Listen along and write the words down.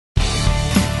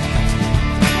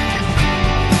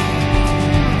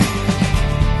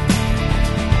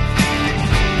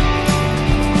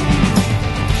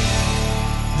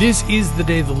This is the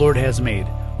day the Lord has made.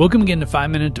 Welcome again to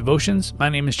 5-Minute Devotions. My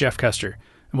name is Jeff Custer,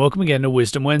 and welcome again to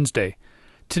Wisdom Wednesday.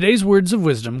 Today's words of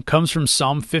wisdom comes from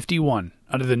Psalm 51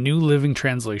 out of the New Living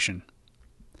Translation.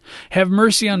 Have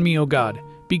mercy on me, O God,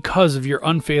 because of your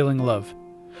unfailing love.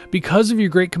 Because of your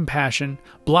great compassion,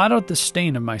 blot out the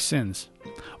stain of my sins.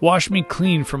 Wash me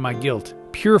clean from my guilt.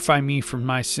 Purify me from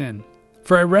my sin.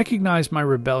 For I recognize my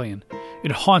rebellion.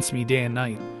 It haunts me day and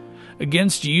night.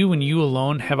 Against you and you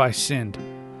alone have I sinned.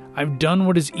 I've done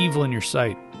what is evil in your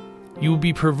sight. You will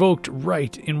be provoked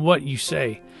right in what you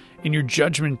say, and your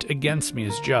judgment against me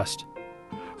is just.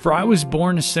 For I was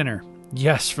born a sinner,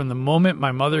 yes, from the moment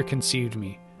my mother conceived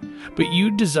me. But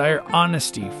you desire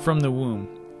honesty from the womb,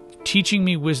 teaching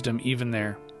me wisdom even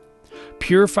there.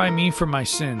 Purify me from my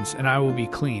sins, and I will be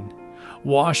clean.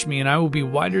 Wash me, and I will be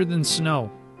whiter than snow.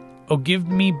 Oh, give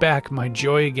me back my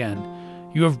joy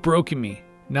again. You have broken me,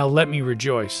 now let me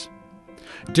rejoice.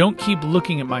 Don't keep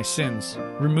looking at my sins.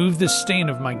 Remove the stain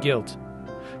of my guilt.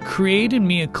 Create in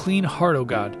me a clean heart, O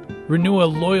God. Renew a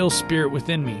loyal spirit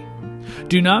within me.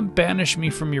 Do not banish me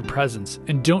from your presence,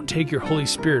 and don't take your Holy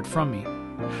Spirit from me.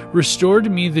 Restore to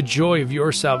me the joy of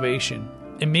your salvation,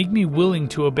 and make me willing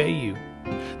to obey you.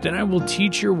 Then I will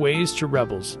teach your ways to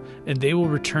rebels, and they will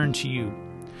return to you.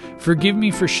 Forgive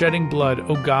me for shedding blood,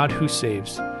 O God who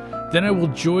saves. Then I will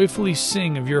joyfully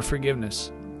sing of your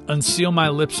forgiveness. Unseal my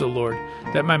lips, O Lord,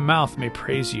 that my mouth may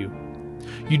praise you.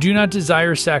 You do not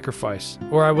desire sacrifice,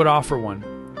 or I would offer one.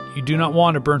 You do not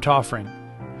want a burnt offering.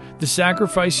 The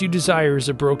sacrifice you desire is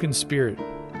a broken spirit.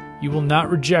 You will not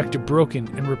reject a broken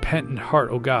and repentant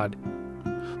heart, O God.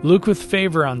 Look with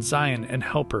favor on Zion and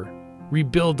help her.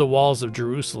 Rebuild the walls of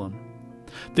Jerusalem.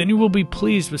 Then you will be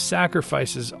pleased with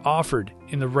sacrifices offered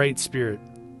in the right spirit,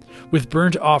 with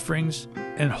burnt offerings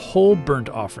and whole burnt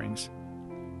offerings.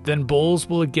 Then bulls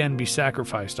will again be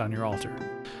sacrificed on your altar.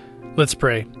 Let's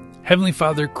pray. Heavenly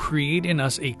Father, create in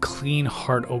us a clean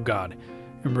heart, O God,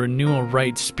 and renew a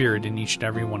right spirit in each and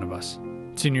every one of us.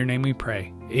 It's in your name we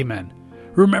pray. Amen.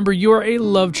 Remember, you are a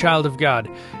loved child of God,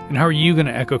 and how are you going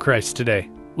to echo Christ today?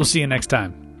 We'll see you next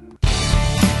time.